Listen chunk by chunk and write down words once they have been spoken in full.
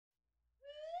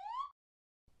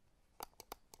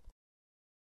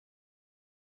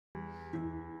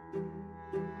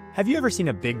Have you ever seen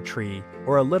a big tree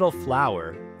or a little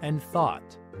flower and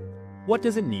thought, what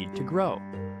does it need to grow?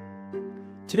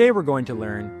 Today we're going to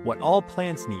learn what all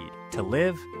plants need to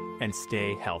live and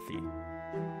stay healthy.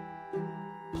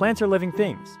 Plants are living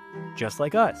things, just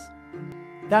like us.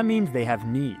 That means they have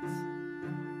needs.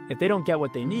 If they don't get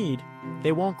what they need,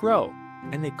 they won't grow,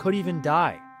 and they could even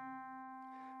die.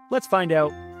 Let's find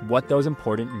out what those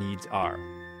important needs are.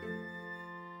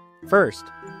 First,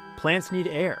 plants need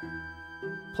air.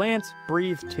 Plants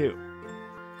breathe too.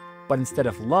 But instead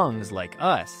of lungs like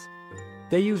us,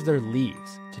 they use their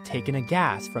leaves to take in a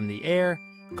gas from the air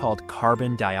called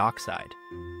carbon dioxide.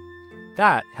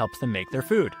 That helps them make their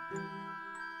food.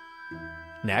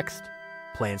 Next,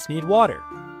 plants need water.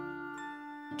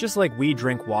 Just like we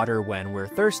drink water when we're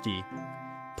thirsty,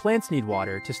 plants need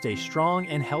water to stay strong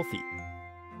and healthy.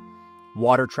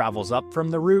 Water travels up from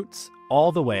the roots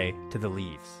all the way to the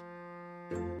leaves.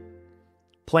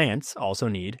 Plants also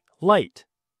need light,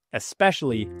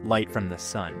 especially light from the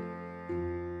sun.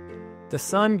 The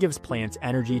sun gives plants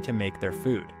energy to make their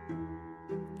food.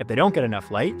 If they don't get enough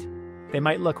light, they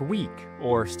might look weak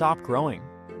or stop growing.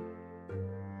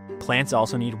 Plants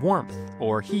also need warmth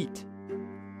or heat.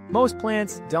 Most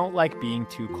plants don't like being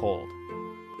too cold.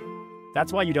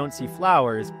 That's why you don't see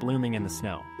flowers blooming in the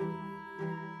snow.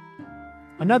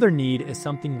 Another need is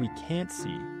something we can't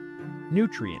see: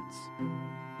 nutrients.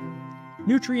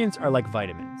 Nutrients are like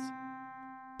vitamins.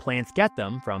 Plants get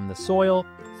them from the soil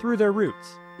through their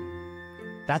roots.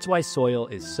 That's why soil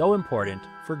is so important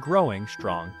for growing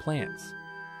strong plants.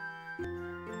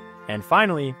 And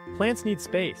finally, plants need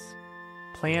space.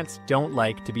 Plants don't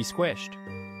like to be squished.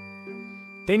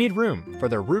 They need room for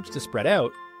their roots to spread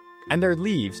out and their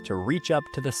leaves to reach up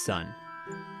to the sun.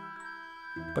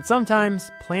 But sometimes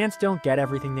plants don't get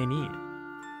everything they need.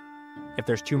 If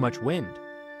there's too much wind,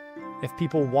 if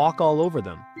people walk all over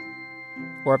them,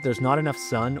 or if there's not enough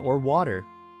sun or water,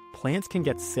 plants can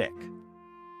get sick.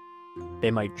 They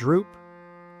might droop,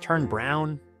 turn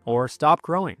brown, or stop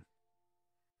growing.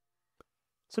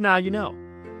 So now you know.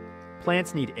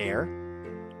 Plants need air,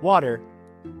 water,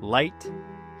 light,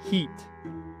 heat,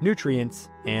 nutrients,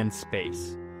 and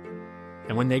space.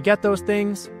 And when they get those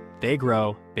things, they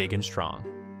grow big and strong.